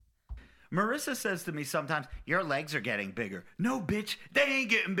Marissa says to me sometimes, your legs are getting bigger. No, bitch, they ain't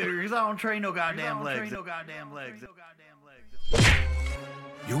getting bigger because I don't train no goddamn legs.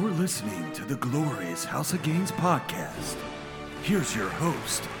 You're listening to the Glorious House of Gains podcast. Here's your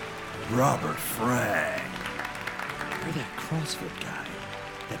host, Robert Frank. You're that CrossFit guy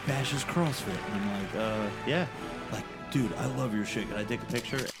that bashes CrossFit. And I'm like, yeah. Like, dude, I love your shit. Can I take a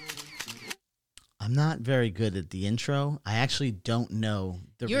picture? I'm not very good at the intro. I actually don't know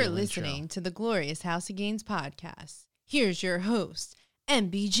the You're real listening intro. to the Glorious House of Gains podcast. Here's your host,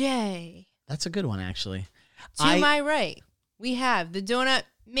 MBJ. That's a good one, actually. To my right, we have the donut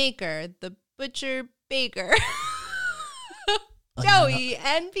maker, the butcher baker, Joey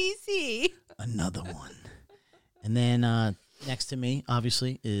NPC. Another one. And then next to me,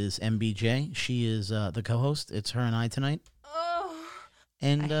 obviously, is MBJ. She is the co-host. It's her and I tonight. Oh,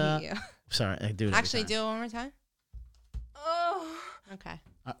 And I hate you. sorry, I do it. Actually, do it one more time. Oh, okay.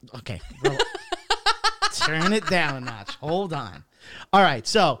 Okay. Well, turn it down a notch. Hold on. All right.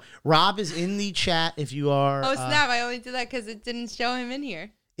 So Rob is in the chat. If you are, Oh snap! I only did that because it didn't show him in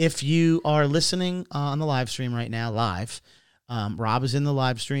here. if you are listening on the live stream right now, live, Rob is in the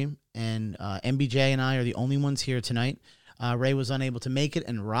live stream, and MBJ and I are the only ones here tonight. Ray was unable to make it,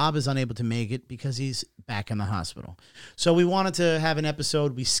 and Rob is unable to make it because he's back in the hospital. So we wanted to have an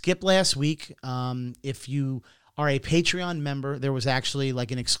episode. We skipped last week. If you are a Patreon member, there was actually like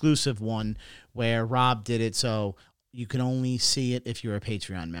an exclusive one where Rob did it, so you can only see it if you're a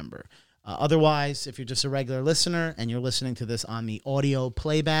Patreon member. Otherwise, if you're just a regular listener and you're listening to this on the audio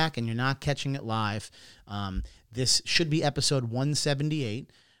playback and you're not catching it live, this should be episode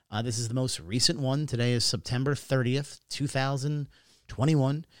 178. This is the most recent one. Today is September 30th,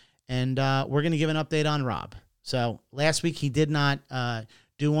 2021. And we're going to give an update on Rob. So last week he did not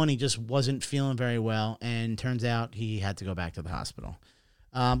do one. He just wasn't feeling very well. And turns out he had to go back to the hospital.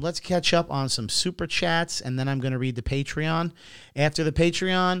 Let's catch up on some super chats. And then I'm going to read the Patreon. After the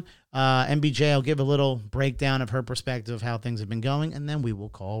Patreon, MBJ will give a little breakdown of her perspective of how things have been going. And then we will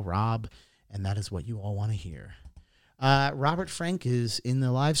call Rob. And that is what you all want to hear. Robert Frank is in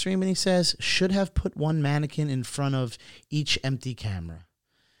the live stream, and he says, should have put one mannequin in front of each empty camera.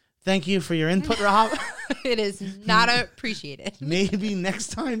 Thank you for your input, Rob. It is not appreciated. Maybe next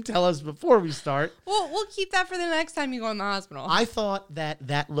time tell us before we start. We'll keep that for the next time you go in the hospital. I thought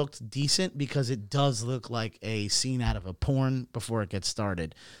that looked decent because it does look like a scene out of a porn before it gets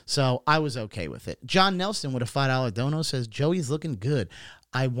started. So I was okay with it. John Nelson with a $5 dono says, Joey's looking good.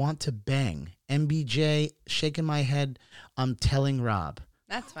 I want to bang. MBJ shaking my head. I'm telling Rob.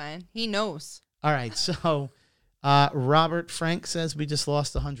 That's fine. He knows. All right. So Robert Frank says we just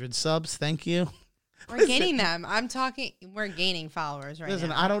lost 100 subs. Thank you. We're gaining them. We're gaining followers right Listen,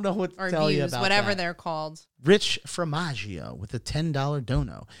 now. I don't know what to Or tell views, you about whatever that. they're called. Rich Formaggio with a $10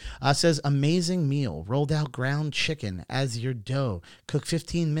 dono says, amazing meal. Rolled out ground chicken as your dough. Cook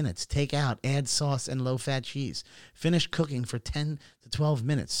 15 minutes. Take out. Add sauce and low-fat cheese. Finish cooking for 10 to 12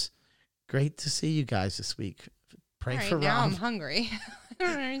 minutes. Great to see you guys this week. Pray All right, for now Rob. I'm hungry. I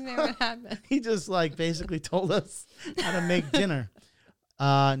don't understand what happened. He just basically told us how to make dinner.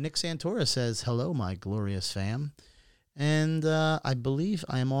 Nick Santora says, hello, my glorious fam. And I believe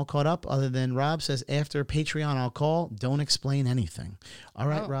I am all caught up, other than Rob says, after Patreon, I'll call. Don't explain anything. All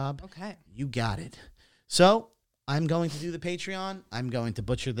right, Rob. Okay. You got it. So I'm going to do the Patreon. I'm going to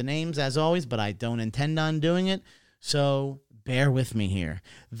butcher the names, as always, but I don't intend on doing it. So bear with me here.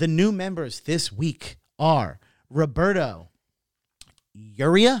 The new members this week are Roberto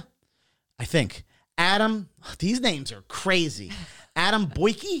Uria, I think. Adam, these names are crazy. Adam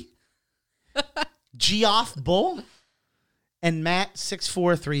Boyke, Geoff Bull, and Matt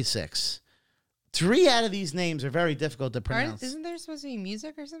 6436. 3 out of these names are very difficult to pronounce. Isn't there supposed to be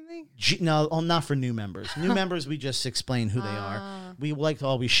music or something? No, not for new members. New members, we just explain who they are. We like to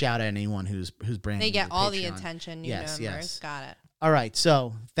always shout at anyone who's brand new. They get to all the Patreon. attention, new Yes, members. yes. Got it. All right,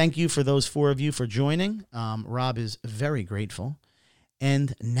 so thank you for those 4 of you for joining. Rob is very grateful.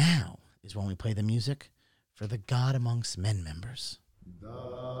 And now is when we play the music for the God Amongst Men members.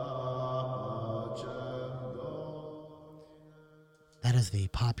 That is the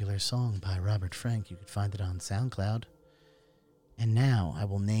popular song by Robert Frank. You can find it on SoundCloud. And now I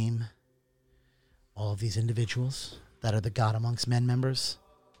will name all of these individuals that are the God Amongst Men members.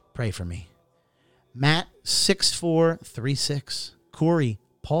 Pray for me. Matt 6436, Corey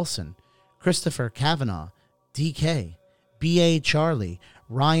Paulson, Christopher Kavanaugh, DK, B.A. Charlie,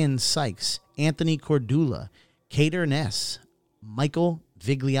 Ryan Sykes, Anthony Cordula, Cater Ness, Michael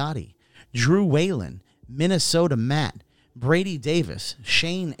Vigliotti, Drew Whalen, Minnesota Matt, Brady Davis,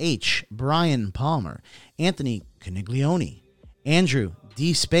 Shane H., Brian Palmer, Anthony Coniglione, Andrew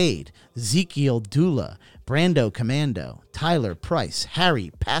D. Spade, Ezekiel Dula, Brando Commando, Tyler Price,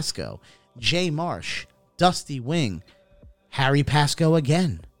 Harry Pasco, Jay Marsh, Dusty Wing, Harry Pasco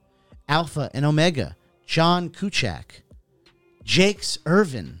again, Alpha and Omega, John Kuchak, Jakes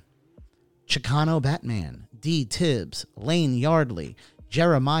Irvin, Chicano Batman, D. Tibbs, Lane Yardley,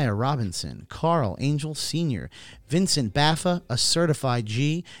 Jeremiah Robinson, Carl Angel Sr., Vincent Baffa, a certified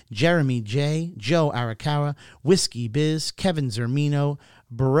G, Jeremy J., Joe Arakawa, Whiskey Biz, Kevin Zermino,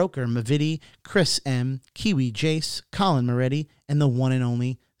 Baroker Mavidi, Chris M., Kiwi Jace, Colin Moretti, and the one and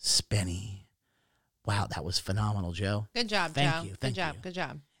only Spenny. Wow, that was phenomenal, Joe. Good job, Thank Joe. you, thank Good job. you. Good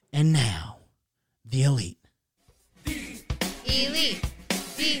job. And now, the Elite. Elite. The elite.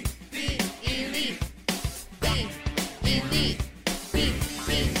 Elite.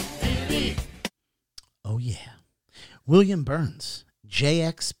 Oh, yeah. William Burns,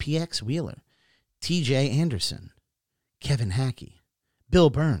 JXPX Wheeler, TJ Anderson, Kevin Hackey, Bill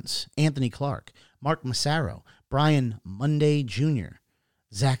Burns, Anthony Clark, Mark Massaro, Brian Monday Jr.,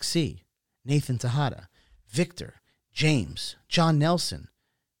 Zach C., Nathan Tejada, Victor, James, John Nelson,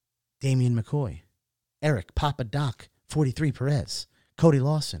 Damian McCoy, Eric Papa Doc, 43 Perez, Cody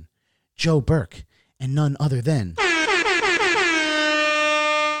Lawson, Joe Burke, and none other than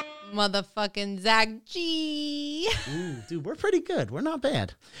Motherfucking Zach G. Ooh, dude, we're pretty good. We're not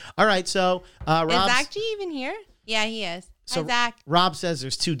bad. All right, so Rob. Is Zach G even here? Yeah, he is. So Hi, Zach. Rob says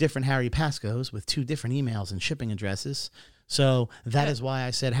there's 2 different Harry Pascos with 2 different emails and shipping addresses. So that is why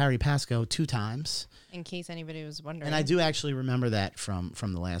I said Harry Pasco 2 times. In case anybody was wondering. And I do actually remember that from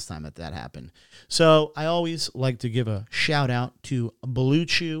the last time that happened. So I always like to give a shout out to Blue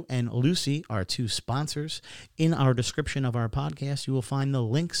Chew and Lucy, our 2 sponsors. In our description of our podcast, you will find the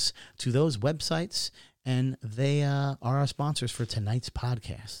links to those websites, and they are our sponsors for tonight's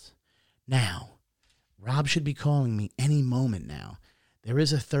podcast. Now, Rob should be calling me any moment now. There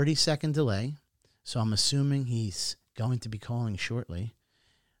is a 30-second delay, so I'm assuming he's going to be calling shortly.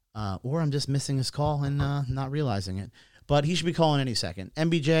 Or I'm just missing his call and not realizing it. But he should be calling any second.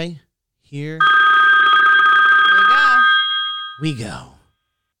 MBJ, here we go.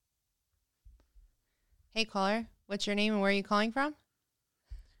 Hey, caller. What's your name and where are you calling from?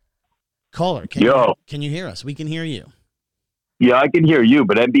 Caller, can you hear us? We can hear you. Yeah, I can hear you,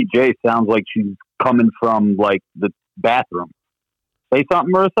 but MBJ sounds like she's coming from, like, the bathroom. Say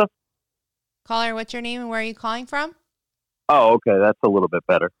something, Marissa? Caller, what's your name and where are you calling from? Oh, okay, that's a little bit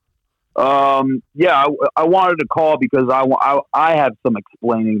better. Yeah, I wanted to call because I have some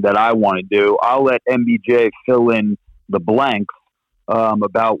explaining that I want to do. I'll let MBJ fill in the blanks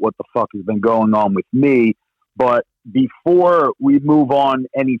about what the fuck has been going on with me. But before we move on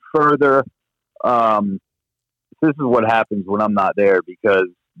any further, this is what happens when I'm not there because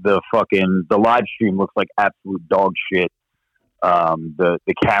the live stream looks like absolute dog shit. The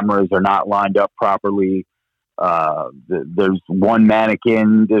cameras are not lined up properly. There's 2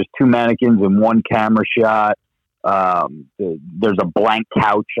 mannequins in one camera shot. There's a blank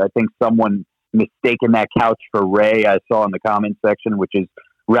couch. I think someone mistaken that couch for Ray. I saw in the comment section, which is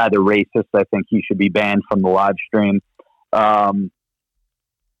rather racist. I think he should be banned from the live stream. Can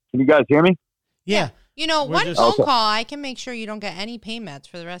you guys hear me? Yeah. You know, We're one just- phone Okay. call, I can make sure you don't get any payments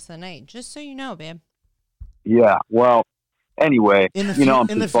for the rest of the night. Just so you know, babe. Yeah. Well, anyway, In the I'm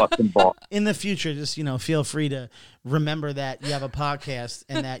in the just busting balls. In the future, just feel free to remember that you have a podcast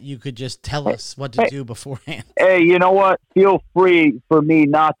and that you could just tell us what to do beforehand. Hey, you know what? Feel free for me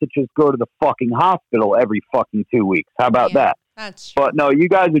not to just go to the fucking hospital every fucking 2 weeks. How about Yeah, that? That's true. But no, you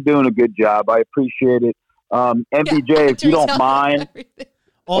guys are doing a good job. I appreciate it. MBJ, if you don't mind,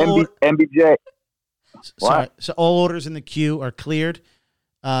 MBJ. Sorry. So all orders in the queue are cleared.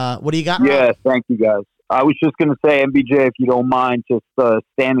 What do you got, Rob? Yeah, thank you guys. I was just going to say, MBJ, if you don't mind, just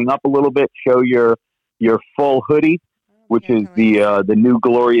standing up a little bit, show your full hoodie, which is the new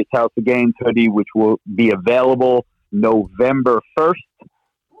Glorious House of Gains hoodie, which will be available November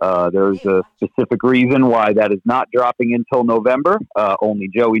 1st. There's a specific reason why that is not dropping until November. Only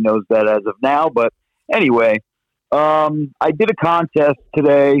Joey knows that as of now. But anyway, I did a contest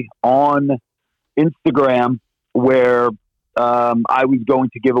today on Instagram where I was going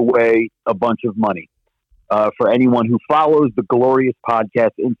to give away a bunch of money for anyone who follows the Glorious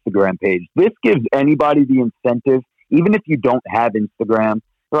Podcast Instagram page. This gives anybody the incentive, even if you don't have Instagram.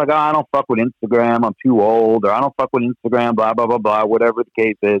 They're like, oh, I don't fuck with Instagram. I'm too old. Or I don't fuck with Instagram, blah, blah, blah, blah, whatever the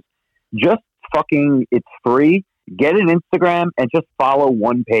case is. Just fucking, it's free. Get an Instagram and just follow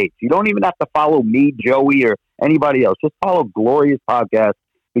one page. You don't even have to follow me, Joey, or anybody else. Just follow Glorious Podcast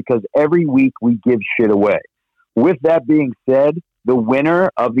because every week we give shit away. With that being said, the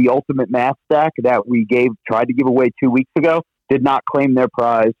winner of the Ultimate Math Stack that we tried to give away 2 weeks ago, did not claim their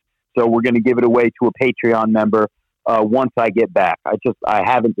prize. So we're going to give it away to a Patreon member once I get back. I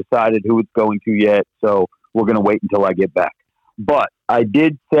haven't decided who it's going to yet, so we're going to wait until I get back. But I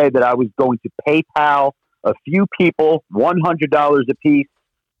did say that I was going to PayPal a few people, $100 a piece.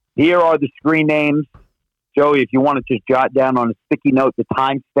 Here are the screen names. Joey, if you want to just jot down on a sticky note the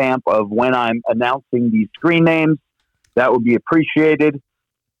timestamp of when I'm announcing these screen names, that would be appreciated.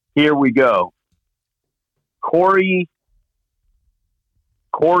 Here we go. Corey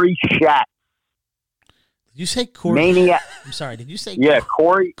Shat. Did you say Corey? Maniac. I'm sorry. Did you say? Yeah,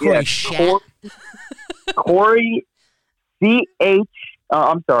 Corey. Corey Shat. Corey C-H.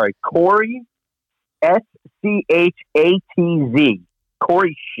 I'm sorry. Corey S-C-H-A-T-Z.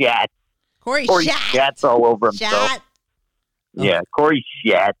 Corey Shat. Corey Shat's all over himself. Shat. Yeah, Corey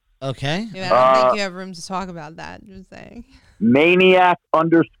Shat. Okay. Yeah, I don't think you have room to talk about that. Just saying. Maniac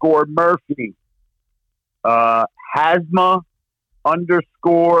 _ Murphy. Hasma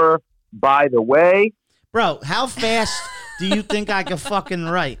 _ by the way. Bro, how fast do you think I can fucking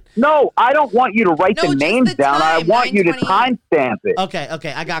write? No, I don't want you to write No, the just names the down. I time, want you to 9:28. timestamp it.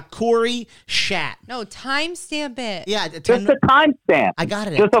 Okay. I got Corey Shat. No, timestamp it. Yeah, at Just a timestamp. I got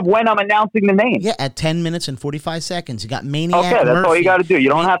it. Just of when I'm announcing the name. Yeah, at 10 minutes and 45 seconds. You got Maniac Okay, that's Murphy. all you got to do. You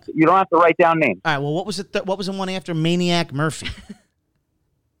don't have to write down names. All right, well, what was it? What was the one after Maniac Murphy?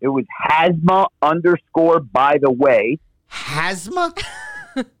 It was Hasma _ by the way. Hasma?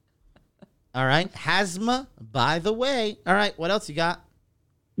 All right, Hasma, by the way. All right, what else you got?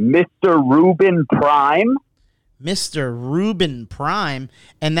 Mr. Ruben Prime. Mr. Ruben Prime,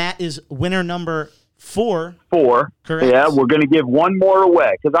 and that is winner number 4. 4. Correct. Yeah, we're going to give one more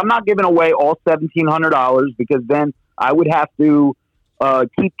away because I'm not giving away all $1,700 because then I would have to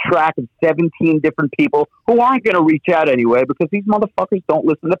keep track of 17 different people who aren't going to reach out anyway because these motherfuckers don't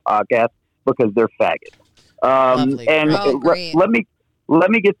listen to podcasts because they're faggots. Lovely. And great. let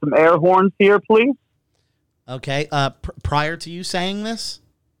me get some air horns here, please. Okay, prior to you saying this?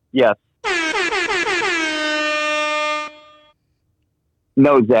 Yes.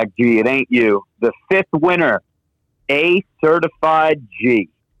 No, Zach G, it ain't you. The 5th winner, A Certified G.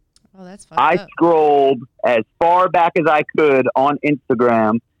 Oh, that's fucked I up. scrolled as far back as I could on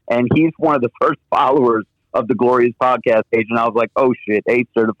Instagram, and he's one of the first followers of the Glorious Podcast page, and I was like, oh shit, A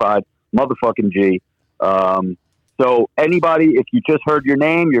Certified motherfucking G. So anybody, if you just heard your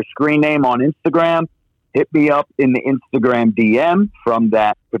name, your screen name on Instagram, hit me up in the Instagram DM from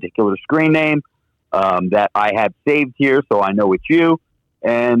that particular screen name that I have saved here, so I know it's you,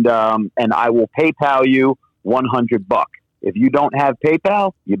 and I will PayPal you $100. If you don't have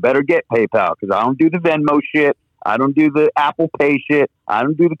PayPal, you better get PayPal because I don't do the Venmo shit, I don't do the Apple Pay shit, I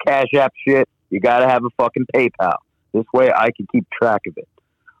don't do the Cash App shit. You got to have a fucking PayPal. This way I can keep track of it.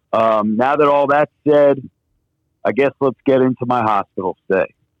 Now that all that's said, I guess let's get into my hospital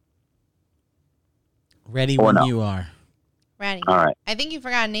stay. Ready Or when no. you are. Ready. All right. I think you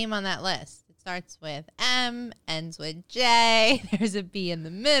forgot a name on that list. It starts with M, ends with J. There's a B in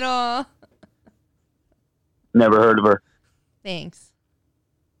the middle. Never heard of her. Thanks.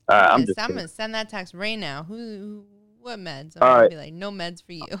 I'm Yes, just I'm kidding. gonna send that text right now. What meds? I'm All gonna right. be like, no meds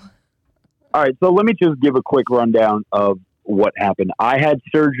for you. All right, so let me just give a quick rundown of what happened. I had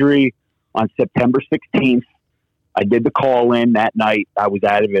surgery on September 16th. I did the call-in that night. I was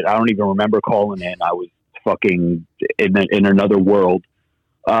out of it. I don't even remember calling in. I was fucking in another world.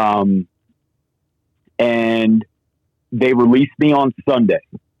 And they released me on Sunday.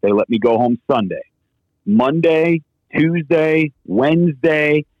 They let me go home Sunday. Monday, Tuesday,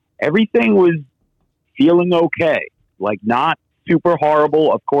 Wednesday, everything was feeling okay. Like, not super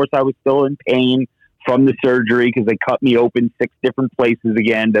horrible. Of course, I was still in pain from the surgery because they cut me open 6 different places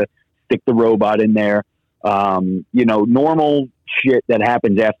again to stick the robot in there. Normal shit that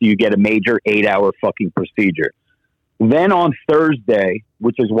happens after you get a major 8-hour fucking procedure. Then on Thursday,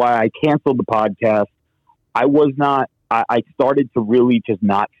 which is why I canceled the podcast, I started to really just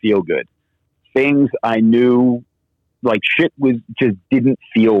not feel good. Things I knew, like shit just didn't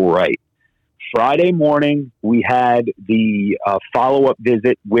feel right. Friday morning, we had the follow-up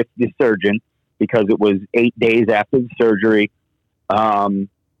visit with the surgeon because it was 8 days after the surgery.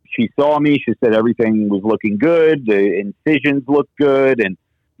 She saw me. She said everything was looking good. The incisions looked good, and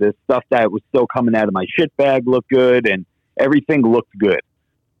the stuff that was still coming out of my shit bag looked good, and everything looked good.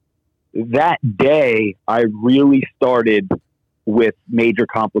 That day, I really started with major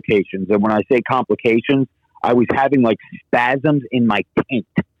complications. And when I say complications, I was having like spasms in my taint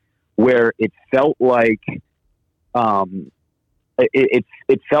where it felt like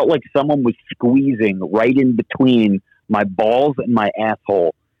it felt like someone was squeezing right in between my balls and my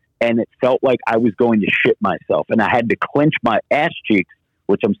asshole. and it felt like I was going to shit myself. And I had to clench my ass cheeks,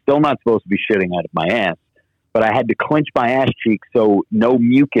 which I'm still not supposed to be shitting out of my ass, but I had to clench my ass cheeks so no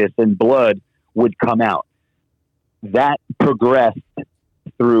mucus and blood would come out. That progressed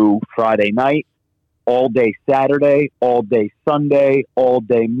through Friday night, all day Saturday, all day Sunday, all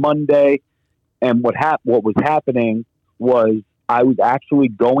day Monday. And what was happening was I was actually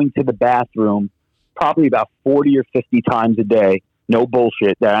going to the bathroom probably about 40 or 50 times a day. No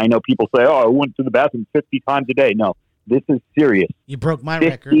bullshit. That I know people say, oh, I went to the bathroom 50 times a day. No, this is serious. You broke my 50,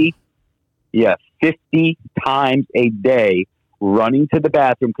 record. Yeah, 50 times a day running to the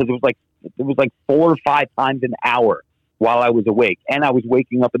bathroom because it was like 4 or 5 times an hour while I was awake. And I was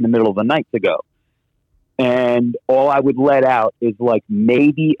waking up in the middle of the night to go. And all I would let out is like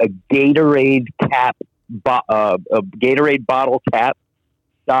maybe a Gatorade cap, a Gatorade bottle cap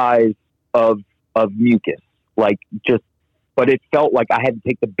size of mucus. Like just, but it felt like I had to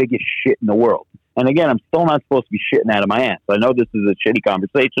take the biggest shit in the world. And again, I'm still not supposed to be shitting out of my ass. I know this is a shitty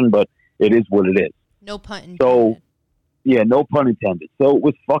conversation, but it is what it is. No pun intended. So, yeah, no pun intended. So it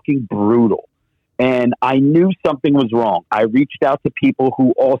was fucking brutal. And I knew something was wrong. I reached out to people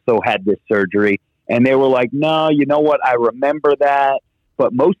who also had this surgery, and they were like, no, you know what? I remember that.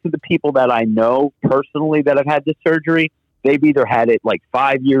 But most of the people that I know personally that have had this surgery, they've either had it like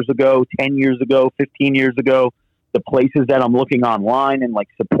 5 years ago, 10 years ago, 15 years ago. The places that I'm looking online and like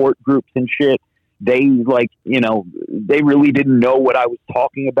support groups and shit, they like, you know, they really didn't know what I was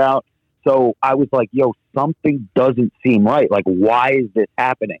talking about. So I was like, yo, something doesn't seem right. Like, why is this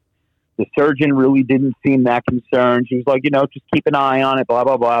happening? The surgeon really didn't seem that concerned. She was like, you know, just keep an eye on it, blah,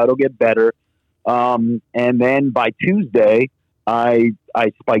 blah, blah. It'll get better. And then by Tuesday, I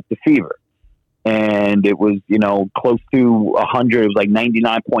spiked the fever. And it was, you know, close to 100. It was like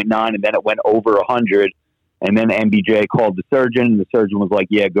 99.9, and then it went over 100. And then MBJ called the surgeon, and the surgeon was like,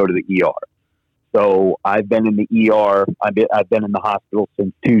 yeah, go to the ER. So I've been in the ER. I've been in the hospital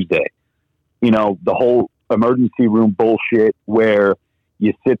since Tuesday. You know, the whole emergency room bullshit where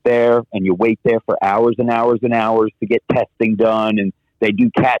you sit there and you wait there for hours and hours and hours to get testing done, and they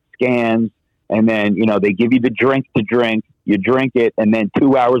do CAT scans, and then, you know, they give you the drink to drink. You drink it, and then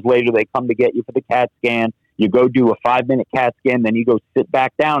 2 hours later they come to get you for the CAT scan. You go do a 5-minute CAT scan, then you go sit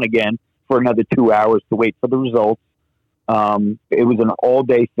back down again for another 2 hours to wait for the results. It was an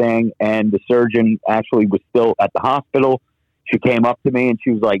all-day thing, and the surgeon actually was still at the hospital. She came up to me, and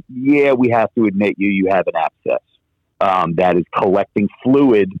she was like, yeah, we have to admit you have an abscess that is collecting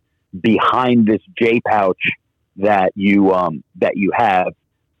fluid behind this J pouch that you have.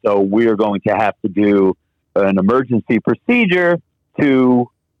 So we're going to have to do an emergency procedure to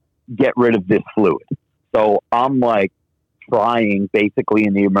get rid of this fluid. So I'm like crying basically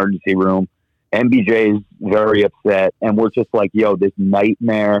in the emergency room. MBJ is very upset, and we're just like, yo, this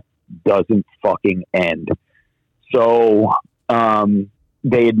nightmare doesn't fucking end. So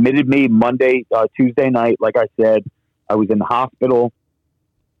they admitted me Tuesday night. Like I said, I was in the hospital,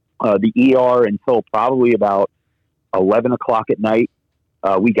 the ER until probably about 11 o'clock at night.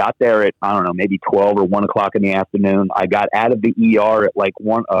 We got there at, I don't know, maybe 12 or 1 o'clock in the afternoon. I got out of the ER at like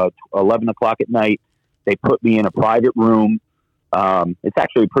 11 o'clock at night. They put me in a private room. It's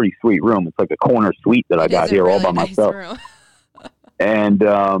actually a pretty sweet room. It's like a corner suite that I got here all by myself. And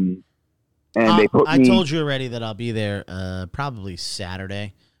they put me. I told you already that I'll be there probably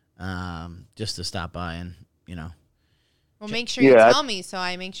Saturday, just to stop by and, you know. Well, make sure you tell me so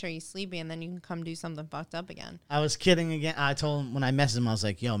I make sure he's sleepy, and then you can come do something fucked up again. I was kidding again. I told him when I messaged him, I was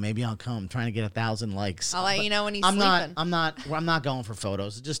like, "Yo, maybe I'll come. I'm trying to get 1,000 likes." I'll let you know when he's sleeping. I'm not going for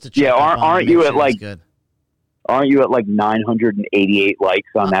photos. Just to check. Yeah, aren't you at like? Good. Aren't you at like 988 likes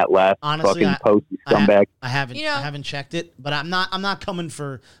on that last honestly, fucking post, you scumbag? I haven't checked it, but I'm not coming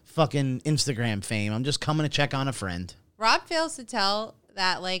for fucking Instagram fame. I'm just coming to check on a friend. Rob fails to tell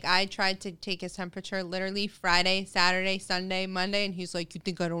that, like, I tried to take his temperature literally Friday, Saturday, Sunday, Monday, and he's like, you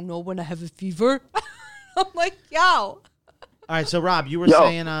think I don't know when I have a fever? I'm like, yo. All right, so Rob, you were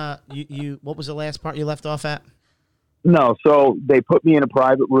saying you what was the last part you left off at? No, so they put me in a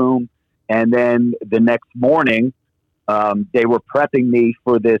private room, and then the next morning they were prepping me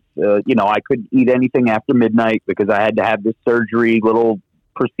for this. I couldn't eat anything after midnight because I had to have this surgery, little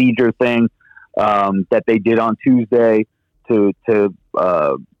procedure thing that they did on Tuesday to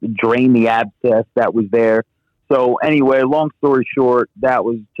drain the abscess that was there. So anyway, long story short, that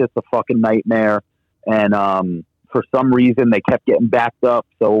was just a fucking nightmare. And for some reason, they kept getting backed up.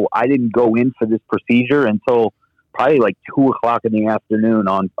 So I didn't go in for this procedure until probably like 2 o'clock in the afternoon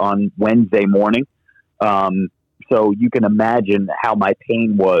on Wednesday morning. So you can imagine how my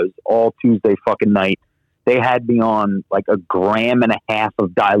pain was all Tuesday fucking night. they had me on like 1.5 grams of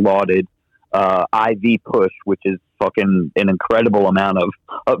dilaudid IV push, which is fucking an incredible amount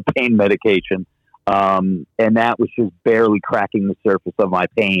of pain medication. And that was just barely cracking the surface of my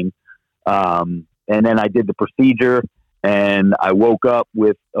pain. And then I did the procedure, and I woke up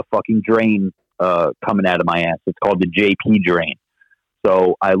with a fucking drain coming out of my ass. It's called the JP drain.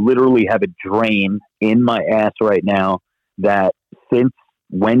 So I literally have a drain in my ass right now that since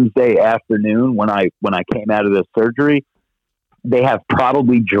Wednesday afternoon when I came out of the surgery, they have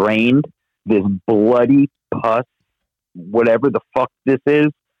probably drained this bloody pus, whatever the fuck this is,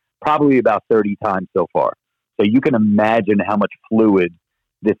 probably about 30 times so far. So you can imagine how much fluid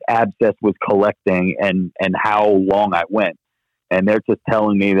this abscess was collecting and how long I went. And they're just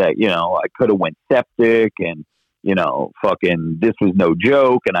telling me that, I could have went septic and, fucking this was no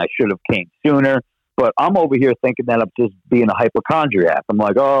joke and I should have came sooner. But I'm over here thinking that I'm just being a hypochondriac. I'm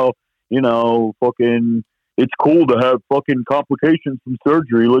like, fucking, it's cool to have fucking complications from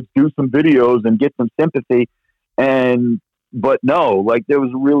surgery. Let's do some videos and get some sympathy. But no, like there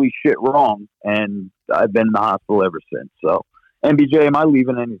was really shit wrong. And I've been in the hospital ever since. So, MBJ, am I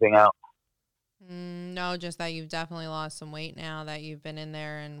leaving anything out? No, just that you've definitely lost some weight now that you've been in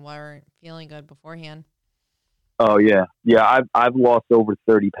there and weren't feeling good beforehand. Oh yeah. I've lost over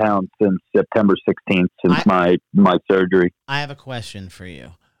 30 pounds since September 16th, since my surgery. I have a question for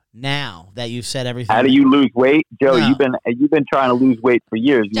you. Now that you've said everything, how do you lose weight, Joe? No. You've been trying to lose weight for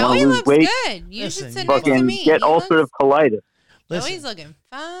years. You want to lose weight? Good. You should sit next to fucking me. get ulcerative colitis. Joey's looking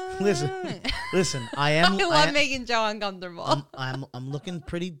fine. Listen. I love making Joe uncomfortable. I'm looking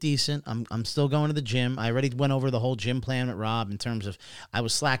pretty decent. I'm still going to the gym. I already went over the whole gym plan with Rob in terms of I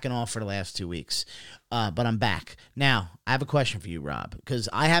was slacking off for the last 2 weeks, but I'm back now. I have a question for you, Rob, because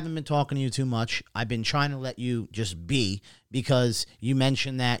I haven't been talking to you too much. I've been trying to let you just be because you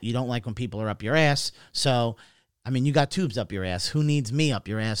mentioned that you don't like when people are up your ass. So, I mean, you got tubes up your ass. Who needs me up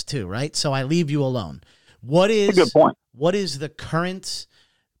your ass too, right? So I leave you alone. That's a good point. What is the current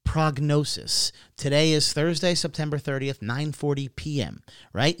prognosis? Today is Thursday, September 30th, 9:40 p.m.,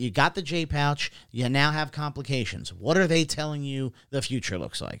 right? You got the J pouch. You now have complications. What are they telling you the future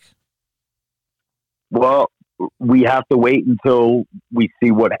looks like? Well, we have to wait until we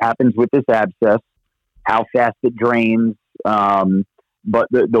see what happens with this abscess, how fast it drains. But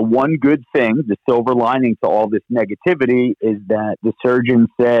the one good thing, the silver lining to all this negativity, is that the surgeon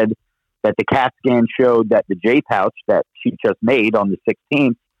said that the CAT scan showed that the J pouch that she just made on the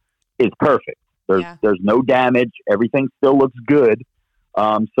 16th is perfect. There's no damage. Everything still looks good.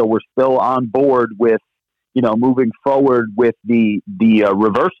 So we're still on board with, moving forward with the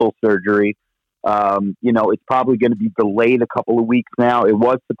reversal surgery. It's probably going to be delayed a couple of weeks now. It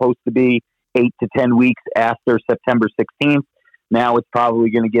was supposed to be 8 to 10 weeks after September 16th. Now it's probably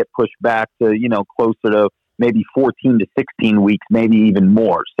going to get pushed back to, closer to maybe 14 to 16 weeks, maybe even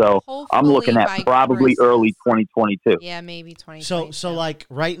more. So hopefully I'm looking at probably early 2022. Yeah, maybe 2022. So like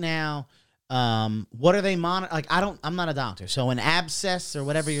right now, what are they like? I'm not a doctor. So an abscess or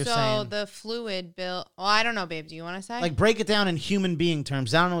whatever you're saying. So the fluid bill. Oh, I don't know, babe. Do you want to say? Like break it down in human being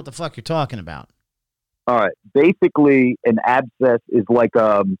terms. I don't know what the fuck you're talking about. All right. Basically, an abscess is like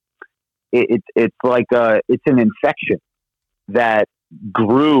it's an infection that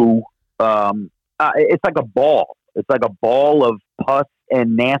grew. It's like a ball. It's like a ball of pus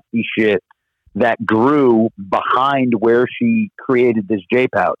and nasty shit that grew behind where she created this J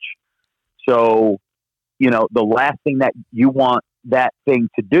pouch. So, the last thing that you want that thing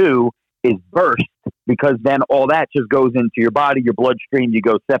to do is burst, because then all that just goes into your body, your bloodstream, you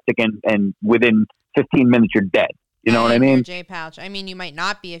go septic, and within 15 minutes you're dead. You know what I mean? Your J pouch. I mean, you might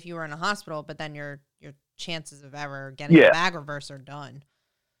not be if you were in a hospital, but then your chances of ever getting a bag reverse are done.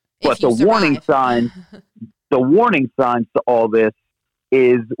 But the warning signs to all this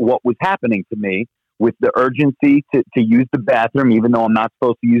is what was happening to me with the urgency to use the bathroom, even though I'm not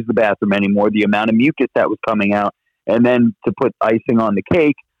supposed to use the bathroom anymore, the amount of mucus that was coming out. And then to put icing on the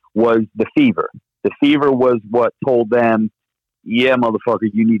cake was the fever. The fever was what told them, yeah,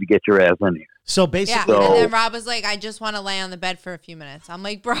 motherfucker, you need to get your ass in here. So basically, and then Rob was like, I just want to lay on the bed for a few minutes. I'm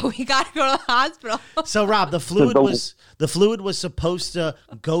like, bro, we got to go to the hospital. So Rob, the fluid was supposed to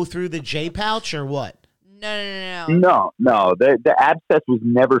go through the J pouch or what? No. The abscess was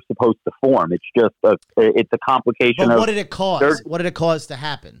never supposed to form. It's just it's a complication. But what did it cause? What did it cause to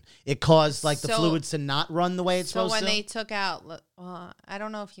happen? It caused the fluids to not run the way it's supposed to. So when they took out, I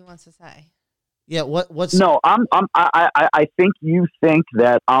don't know if he wants to say. Yeah, what's No, I think you think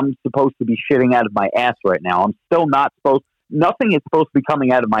that I'm supposed to be shitting out of my ass right now. I'm still not supposed. nothing is supposed to be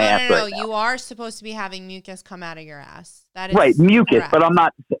coming out of my ass no. right now. You are supposed to be having mucus come out of your ass. That is Right, mucus, correct. but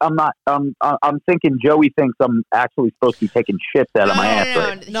I'm thinking Joey thinks I'm actually supposed to be taking shits out of my ass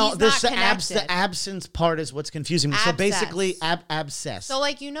right now. No, He's this not the connected. absence part is what's confusing me. So Abscess. basically, abscess. So,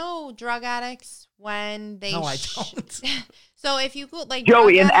 like, drug addicts when they. No, I don't. So if you go like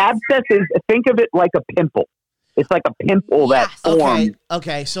Joey, drug an addicts- abscess is, think of it like a pimple. It's like a pimple that Yes. forms.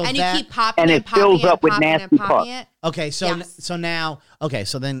 Okay. So and that you keep popping and it, it popping fills it, up with popping it, nasty popping pus. it. okay. So Yes. so now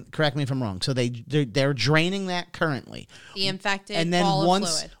so then correct me if I'm wrong. So they're draining that currently, The infected and then ball of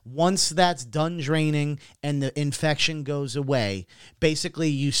once fluid. that's done draining and the infection goes away, basically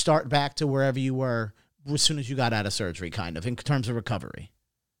you start back to wherever you were as soon as you got out of surgery, kind of in terms of recovery.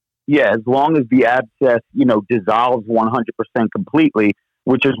 Yeah, as long as the abscess, dissolves 100% completely,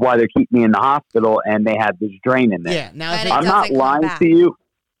 which is why they're keeping me in the hospital and they have this drain in there. Yeah. Now, But if it it, I'm not doesn't come lying back. to you.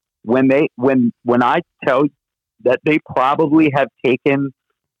 When I tell you that they probably have taken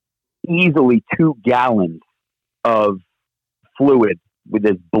easily 2 gallons of fluid with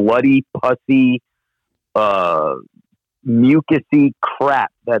this bloody, pussy, mucusy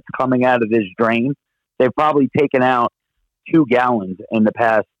crap that's coming out of this drain, they've probably taken out 2 gallons in the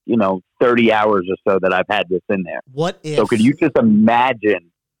past, 30 hours or so that I've had this in there. what if? So could you just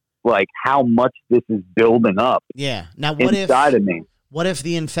imagine, like, how much this is building up Yeah. Now, what inside of me? What if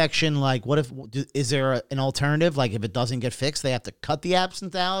the infection, is there an alternative? Like, if it doesn't get fixed, they have to cut the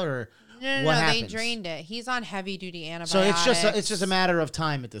absence out, or No, what they happens? drained it. He's on heavy duty antibiotics. So it's just a matter of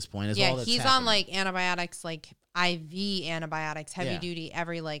time at this point. Is all that's he's on happening. like antibiotics, like IV antibiotics, heavy Yeah. duty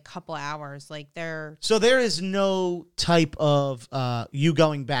every like couple hours. Like they're So there is no type of you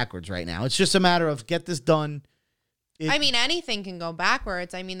going backwards right now. It's just a matter of get this done. I mean, anything can go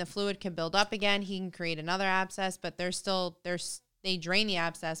backwards. I mean, the fluid can build up again. He can create another abscess, but they drain the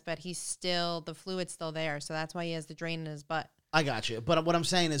abscess, but the fluid's still there. So that's why he has the drain in his butt. I got you. But what I'm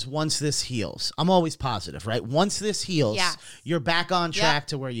saying is once this heals, I'm always positive, right? Once this heals, Yes. you're back on track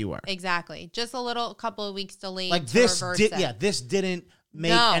to where you were. Exactly. Just a couple of weeks delayed. Like to this reverse did, it. yeah, this didn't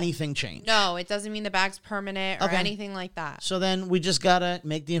make No. anything change. No, it doesn't mean the bag's permanent or Okay. anything like that. So then we just gotta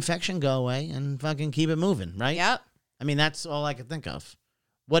make the infection go away and fucking keep it moving, right? Yep. I mean, that's all I can think of.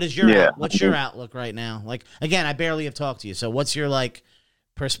 What is your what's your outlook right now? Like, again, I barely have talked to you, so what's your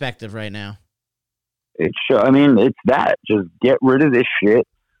perspective right now? It's that. Just get rid of this shit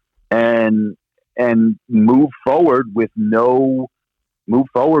and move forward with no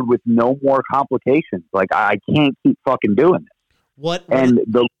more complications. Like, I can't keep fucking doing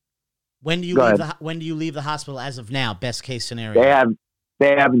this. When do you leave the hospital as of now? Best case scenario.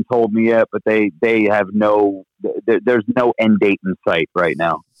 they haven't told me yet, but they have there's no end date in sight right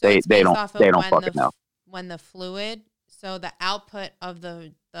now. So They it's based don't off of fucking know. When the fluid, so the output of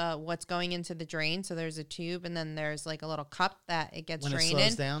the what's going into the drain, so there's a tube and then there's like a little cup that it gets When it drained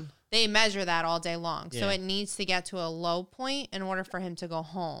slows in. down. They measure that all day long. So Yeah. it needs to get to a low point in order for him to go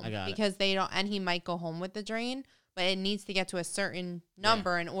home. I got it. Because they don't, and he might go home with the drain, but it needs to get to a certain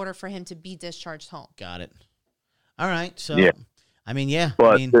number in order for him to be discharged home. Got it. All right. So, Yeah. I mean, yeah.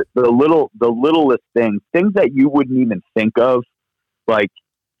 But I mean, the littlest things that you wouldn't even think of, like,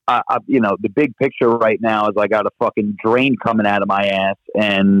 the big picture right now is I got a fucking drain coming out of my ass,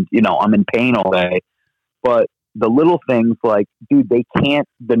 and I'm in pain all day. But the little things, like, dude,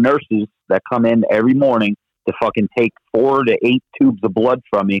 the nurses that come in every morning to fucking take 4 to 8 tubes of blood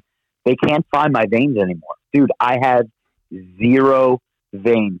from me, they can't find my veins anymore, dude. I have 0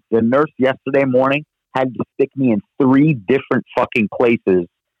 veins. The nurse yesterday morning had to stick me in 3 different fucking places,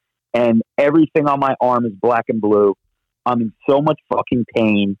 and everything on my arm is black and blue. I'm in so much fucking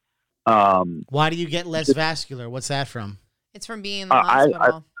pain. why do you get less vascular? What's that from? It's from being in the I-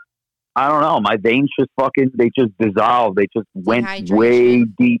 hospital. I don't know. My veins they just dissolved. They just went Dehydration. way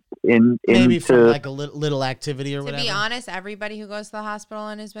deep Maybe from into. like a little activity or To whatever. be honest, everybody who goes to the hospital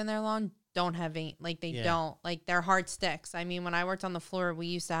and has been there long don't have vein. Like, they Yeah. don't. Like, they're hard sticks. I mean, when I worked on the floor, we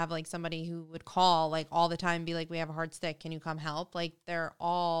used to have, like, somebody who would call, like, all the time and be like, we have a hard stick. Can you come help? Like, they're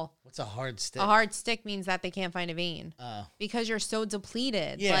all... What's a hard stick? A hard stick means that they can't find a vein. Oh. Because you're so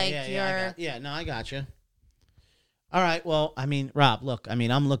depleted. Yeah, like, yeah. No, I got you. All right. Well, I mean, Rob, look. I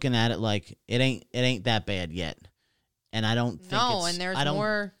mean, I'm looking at it like it ain't that bad yet, and I don't think No, it's, and there's I don't,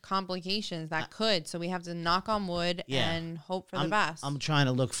 more complications that could. So we have to knock on wood Yeah. and hope for the I'm, best. I'm trying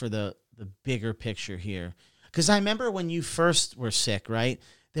to look for the bigger picture here, because I remember when you first were sick, right?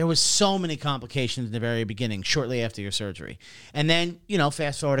 There was so many complications in the very beginning, shortly after your surgery, and then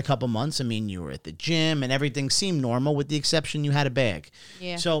fast forward a couple months. I mean, you were at the gym and everything seemed normal, with the exception you had a bag.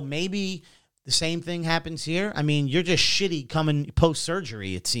 Yeah. So maybe the same thing happens here. I mean, you're just shitty coming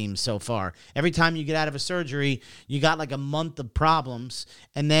post-surgery, it seems, so far. Every time you get out of a surgery, you got like a month of problems,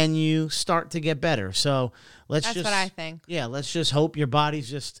 and then you start to get better. So That's what I think. Yeah, let's just hope your body's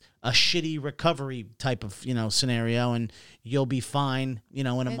just a shitty recovery type of, scenario, and you'll be fine, in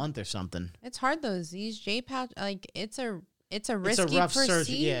a month or something. It's hard, though. These J-pouch, like, it's a risky rough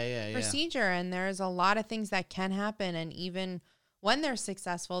surgery. Yeah. procedure, and there's a lot of things that can happen, and even when they're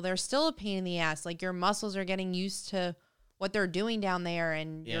successful, they're still a pain in the ass. Like, your muscles are getting used to what they're doing down there,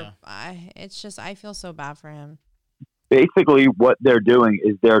 and I feel so bad for him. Basically, what they're doing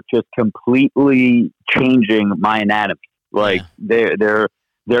is they're just completely changing my anatomy. Like they're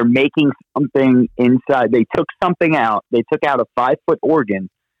making something inside. They took something out. They took out a 5-foot organ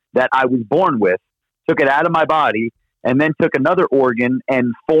that I was born with, took it out of my body, and then took another organ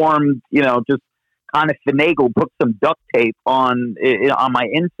and formed, just kind of finagle, put some duct tape on my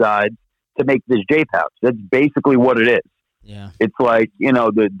inside to make this J-pouch. That's basically what it is. Yeah. It's like,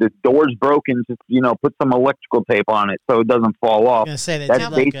 the door's broken, just, put some electrical tape on it so it doesn't fall off. That's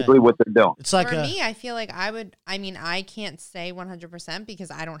basically what they're doing. It's like for me, I feel like I can't say 100% because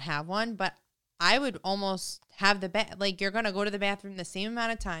I don't have one, but I would almost have like, you're going to go to the bathroom the same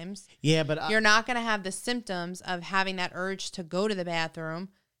amount of times. Yeah, but you're not going to have the symptoms of having that urge to go to the bathroom,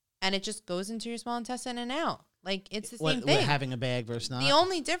 and it just goes into your small intestine and out. Like, it's the same thing. Having a bag versus not. The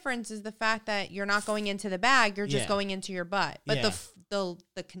only difference is the fact that you're not going into the bag, you're just going into your butt. But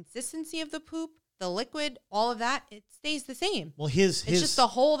the consistency of the poop, the liquid, all of that, it stays the same. Well, it's just the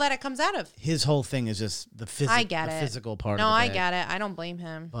hole that it comes out of. His whole thing is just the physical part No, of the I bag. get it. I don't blame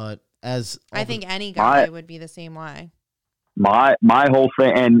him. But I think any guy would be the same way. My whole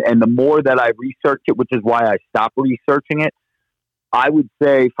thing, and the more that I research it, which is why I stopped researching it, I would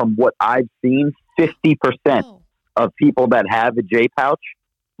say from what I've seen, 50% of people that have a J-pouch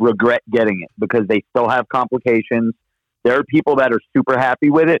regret getting it because they still have complications. There are people that are super happy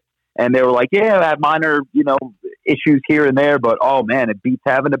with it, and they were like, yeah, I have minor, issues here and there, but oh man, it beats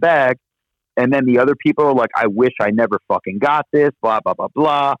having a bag. And then the other people are like, I wish I never fucking got this, blah, blah, blah,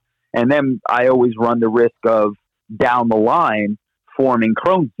 blah. And then I always run the risk of down the line forming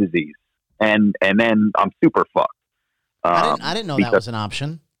Crohn's disease. And then I'm super fucked. I didn't know that was an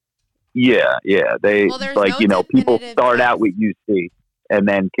option. Yeah. They people start out with UC and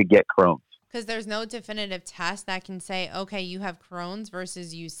then could get Crohn's. Because there's no definitive test that can say, okay, you have Crohn's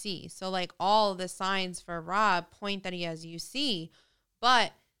versus UC. So like all the signs for Rob point that he has UC,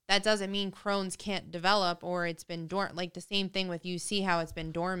 but that doesn't mean Crohn's can't develop or it's been dormant. Like the same thing with UC, how it's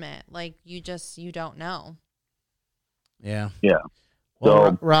been dormant. Like you don't know. Yeah. Yeah.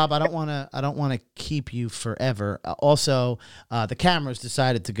 Well, Rob, I don't want to keep you forever. Also, the cameras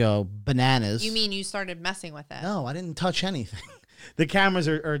decided to go bananas. You mean you started messing with it? No, I didn't touch anything. The cameras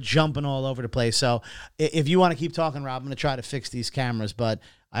are jumping all over the place. So if you want to keep talking, Rob, I'm going to try to fix these cameras. But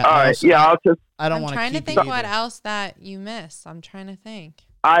I don't want to keep I'm trying to think what else that you missed. I'm trying to think.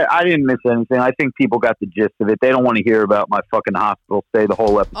 I didn't miss anything. I think people got the gist of it. They don't want to hear about my fucking hospital stay the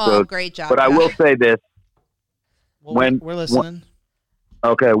whole episode. Oh, great job. But I will say this. Well, we're listening.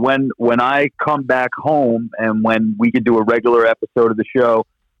 Okay, when I come back home and when we could do a regular episode of the show,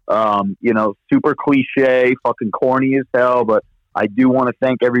 super cliche, fucking corny as hell, but I do want to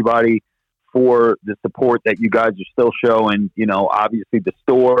thank everybody for the support that you guys are still showing. Obviously the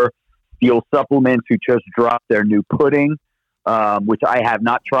store, Steel Supplements, who just dropped their new pudding, which I have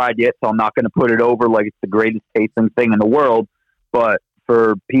not tried yet, so I'm not going to put it over like it's the greatest tasting thing in the world. But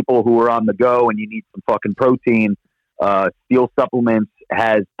for people who are on the go and you need some fucking protein, Steel Supplements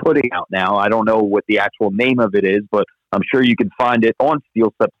has pudding out now. I don't know what the actual name of it is, but I'm sure you can find it on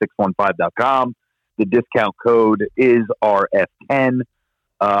steelsup615.com. The discount code is RF10.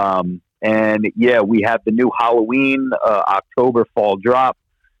 And yeah, we have the new Halloween October fall drop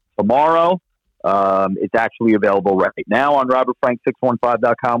tomorrow. It's actually available right now on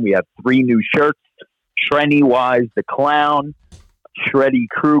robertfrank615.com. We have 3 new shirts: Trenny Wise the Clown, Shreddy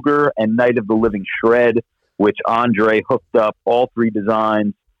Krueger, and Night of the Living Shred, which Andre hooked up all 3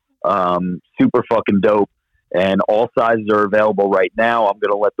 designs. Super fucking dope. And all sizes are available right now. I'm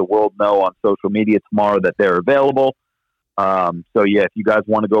going to let the world know on social media tomorrow that they're available. So yeah, if you guys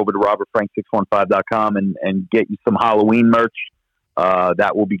want to go over to robertfrank615.com and get you some Halloween merch,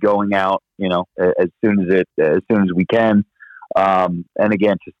 that will be going out, as soon as we can. And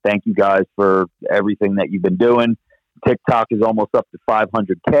again, just thank you guys for everything that you've been doing. TikTok is almost up to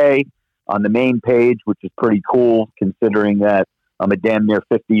 500K on the main page, which is pretty cool considering that I'm a damn near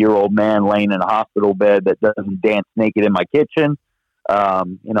 50-year-old man laying in a hospital bed that doesn't dance naked in my kitchen.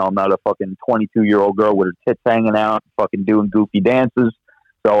 I'm not a fucking 22-year-old girl with her tits hanging out, fucking doing goofy dances.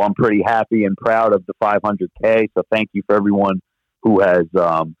 So I'm pretty happy and proud of the 500K. So thank you for everyone who has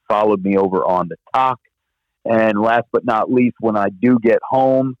followed me over on the talk. And last but not least, when I do get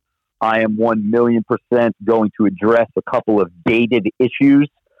home, I am 1,000,000% going to address a couple of dated issues.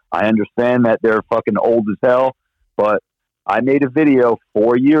 I understand that they're fucking old as hell, but I made a video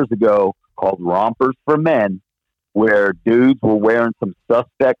 4 years ago called Rompers for Men, where dudes were wearing some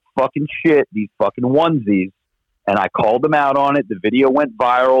suspect fucking shit, these fucking onesies, and I called them out on it. The video went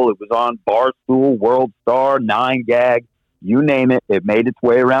viral. It was on Barstool, World Star, 9gag, you name it. It made its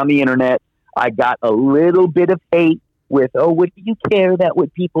way around the internet. I got a little bit of hate with, oh, what do you care about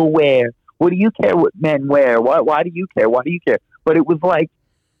what people wear? What do you care what men wear? Why do you care? Why do you care? But it was like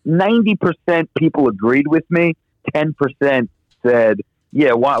 90% people agreed with me. 10% said,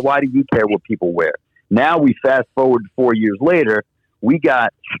 yeah, why do you care what people wear? Now we fast forward 4 years later, we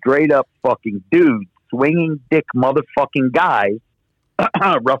got straight up fucking dudes, swinging dick motherfucking guys,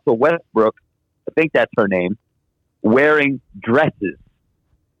 Russell Westbrook, I think that's her name, wearing dresses.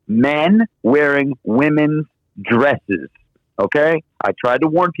 Men wearing women's dresses. Okay? I tried to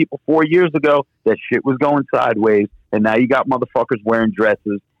warn people 4 years ago that shit was going sideways, and now you got motherfuckers wearing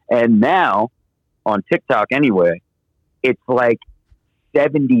dresses. And now, on TikTok anyway, it's like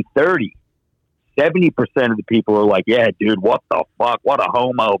 70-30. 70% of the people are like, yeah, dude, what the fuck? What a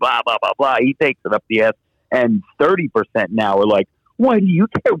homo, blah, blah, blah, blah. He takes it up the ass. And 30% now are like, why do you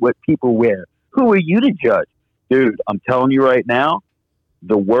care what people wear? Who are you to judge? Dude, I'm telling you right now,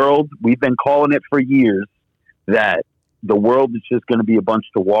 the world, we've been calling it for years, that the world is just going to be a bunch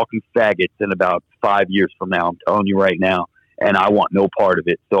of walking faggots in about 5 years from now. I'm telling you right now. And I want no part of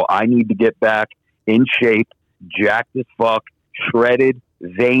it. So I need to get back in shape, jacked as fuck, shredded,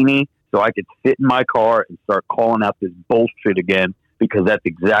 veiny, so I could sit in my car and start calling out this bullshit again, because that's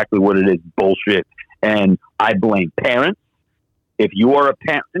exactly what it is, bullshit. And I blame parents. If you are a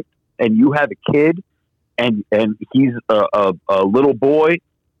parent and you have a kid and he's a little boy,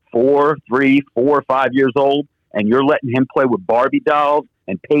 4, 3, 4, 5 years old, and you're letting him play with Barbie dolls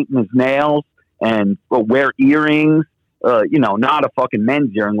and painting his nails and wear earrings, not a fucking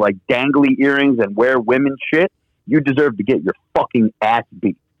men's earring, like dangly earrings, and wear women's shit, you deserve to get your fucking ass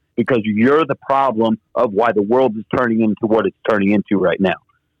beat, because you're the problem of why the world is turning into what it's turning into right now.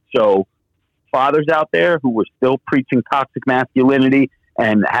 So fathers out there who are still preaching toxic masculinity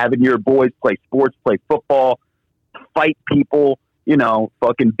and having your boys play sports, play football, fight people,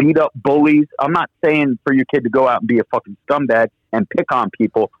 fucking beat up bullies. I'm not saying for your kid to go out and be a fucking scumbag and pick on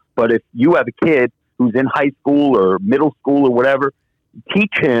people, but if you have a kid who's in high school or middle school or whatever,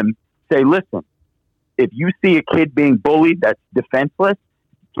 teach him, say, listen, if you see a kid being bullied that's defenseless,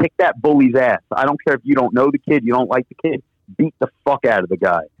 kick that bully's ass. I don't care if you don't know the kid, you don't like the kid, beat the fuck out of the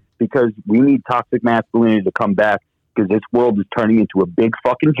guy, because we need toxic masculinity to come back, because this world is turning into a big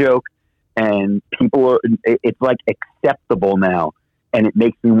fucking joke, and it's like acceptable now, and it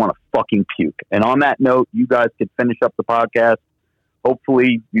makes me want to fucking puke. And on that note, you guys could finish up the podcast.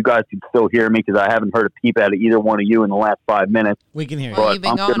 Hopefully you guys can still hear me, because I haven't heard a peep out of either one of you in the last 5 minutes. We can hear you. Well, you've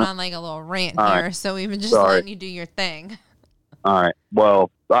been going on like a little rant here, so we've been just letting you do your thing. All right. Well,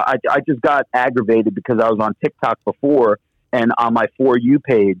 I just got aggravated because I was on TikTok before, and on my For You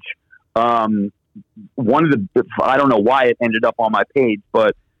page, one of the, I don't know why it ended up on my page,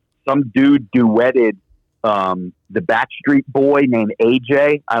 but some dude duetted the Backstreet Boy named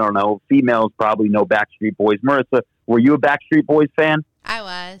AJ. I don't know. Females probably know Backstreet Boys. Marissa, were you a Backstreet Boys fan? I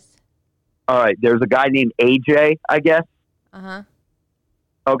was. All right. There's a guy named AJ, I guess. Uh-huh.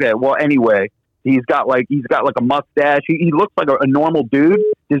 Okay. Well, anyway, he's got like a mustache. He looks like a normal dude.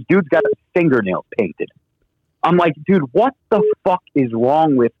 This dude's got his fingernails painted. I'm like, dude, what the fuck is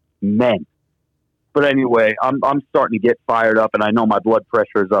wrong with men? But anyway, I'm starting to get fired up, and I know my blood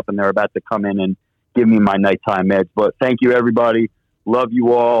pressure is up, and they're about to come in and give me my nighttime meds. But thank you, everybody. Love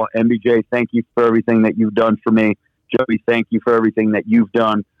you all. MBJ, thank you for everything that you've done for me. Joey, thank you for everything that you've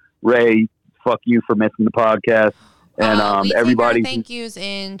done. Ray, fuck you for missing the podcast. And we everybody, thank yous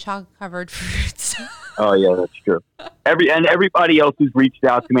in chocolate covered fruits. Oh yeah, that's true. Everybody else who's reached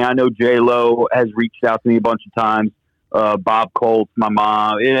out to me, I know J Lo has reached out to me a bunch of times. Bob Colts, my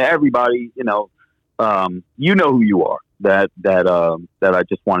mom, everybody, you know who you are. That I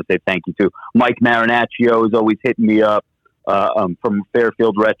just want to say thank you to. Mike Marinaccio is always hitting me up from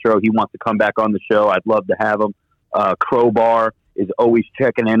Fairfield Retro. He wants to come back on the show. I'd love to have him. Crowbar is always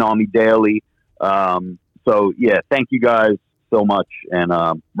checking in on me daily. So yeah, thank you guys so much. And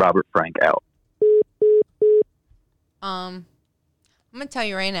Robert Frank out. I'm gonna tell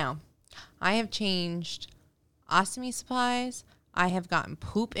you right now, I have changed ostomy supplies. I have gotten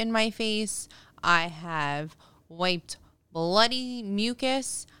poop in my face. I have wiped bloody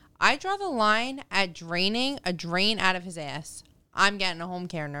mucus. I draw the line at draining a drain out of his ass. I'm getting a home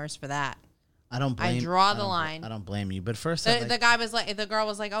care nurse for that. I don't blame. I draw the line. I don't blame you. But first, the guy was like, the girl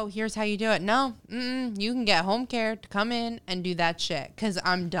was like, "Oh, here's how you do it." No, you can get home care to come in and do that shit because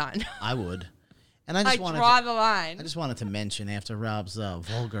I'm done. I would. And I just draw the line. I just wanted to mention after Rob's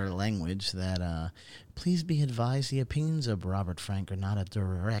vulgar language that please be advised the opinions of Robert Frank are not a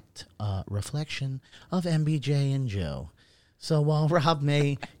direct reflection of MBJ and Joe. So while Rob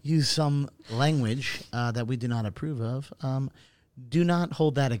may use some language that we do not approve of, do not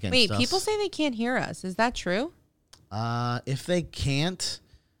hold that against us. Wait, people say they can't hear us. Is that true? If they can't...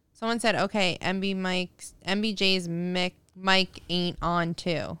 Someone said, okay, MBJ's mic ain't on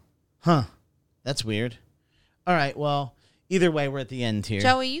too. Huh. That's weird. All right, well, either way, we're at the end here.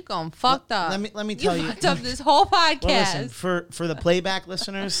 Joey, you gone fucked up. Let me tell you. Fucked up this whole podcast. Well, listen, for the playback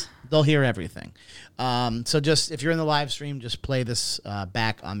listeners, they'll hear everything. So just, if you're in the live stream, just play this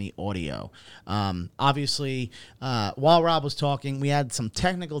back on the audio. Obviously, while Rob was talking, we had some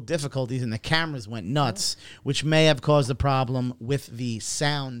technical difficulties and the cameras went nuts, which may have caused a problem with the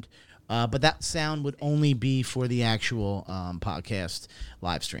sound. But that sound would only be for the actual podcast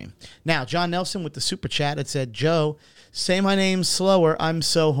live stream. Now, John Nelson with the super chat, it said, Joe, say my name slower. I'm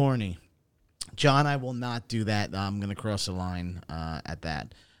so horny. John, I will not do that. I'm going to cross the line at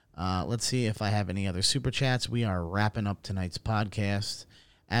that. Let's see if I have any other super chats. We are wrapping up tonight's podcast.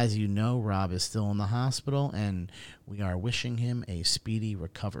 As you know, Rob is still in the hospital, and we are wishing him a speedy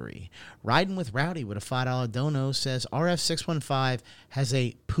recovery. Riding with Rowdy with a $5 dono says, RF615 has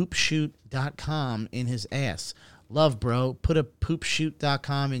a poopshoot.com in his ass. Love, bro. Put a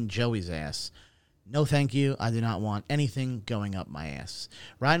poopshoot.com in Joey's ass. No, thank you. I do not want anything going up my ass.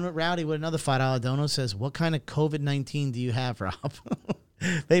 Riding with Rowdy with another $5 dono says, what kind of COVID-19 do you have, Rob?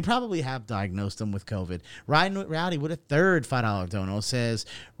 They probably have diagnosed him with COVID. Riding with Rowdy with a third $5 dono says,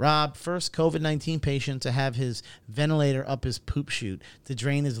 Rob, first COVID-19 patient to have his ventilator up his poop chute to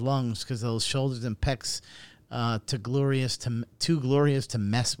drain his lungs because those shoulders and pecs too glorious to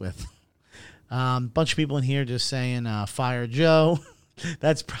mess with. Bunch of people in here just saying, fire Joe.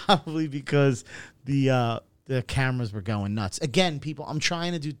 That's probably because the cameras were going nuts. Again, people, I'm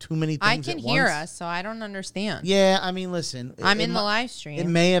trying to do too many things I can at hear once. us, so I don't understand. Yeah, I mean, listen. I'm in the live stream. It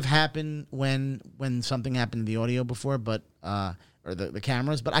may have happened when something happened to the audio before, but or the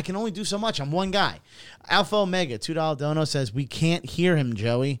cameras, but I can only do so much. I'm one guy. Alpha Omega, $2 dono says, we can't hear him,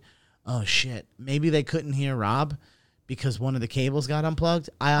 Joey. Oh, shit. Maybe they couldn't hear Rob because one of the cables got unplugged.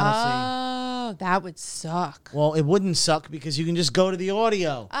 I honestly... Oh, that would suck. Well, it wouldn't suck because you can just go to the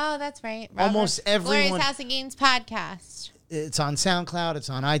audio. Oh, that's right. Almost everyone. Glorious House of Games podcast. It's on SoundCloud. It's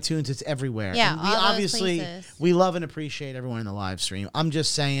on iTunes. It's everywhere. Yeah, and we all those obviously places. We love and appreciate everyone in the live stream. I'm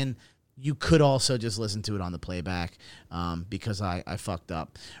just saying you could also just listen to it on the playback because I fucked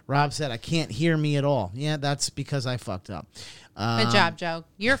up. Rob said I can't hear me at all. Yeah, that's because I fucked up. Good job, Joe.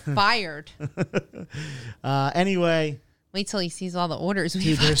 You're fired. Anyway. Wait till he sees all the orders.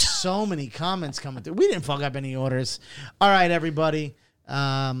 Dude, there's so many comments coming through. We didn't fuck up any orders. All right, everybody.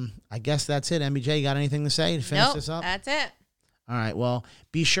 I guess that's it. MBJ, you got anything to say to finish this up? That's it. All right. Well,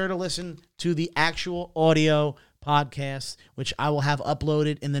 be sure to listen to the actual audio podcast, which I will have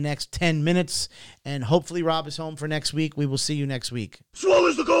uploaded in the next 10 minutes. And hopefully Rob is home for next week. We will see you next week.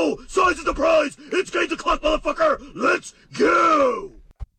 Swallows the goal, size is the prize. It's game to clock, motherfucker. Let's go.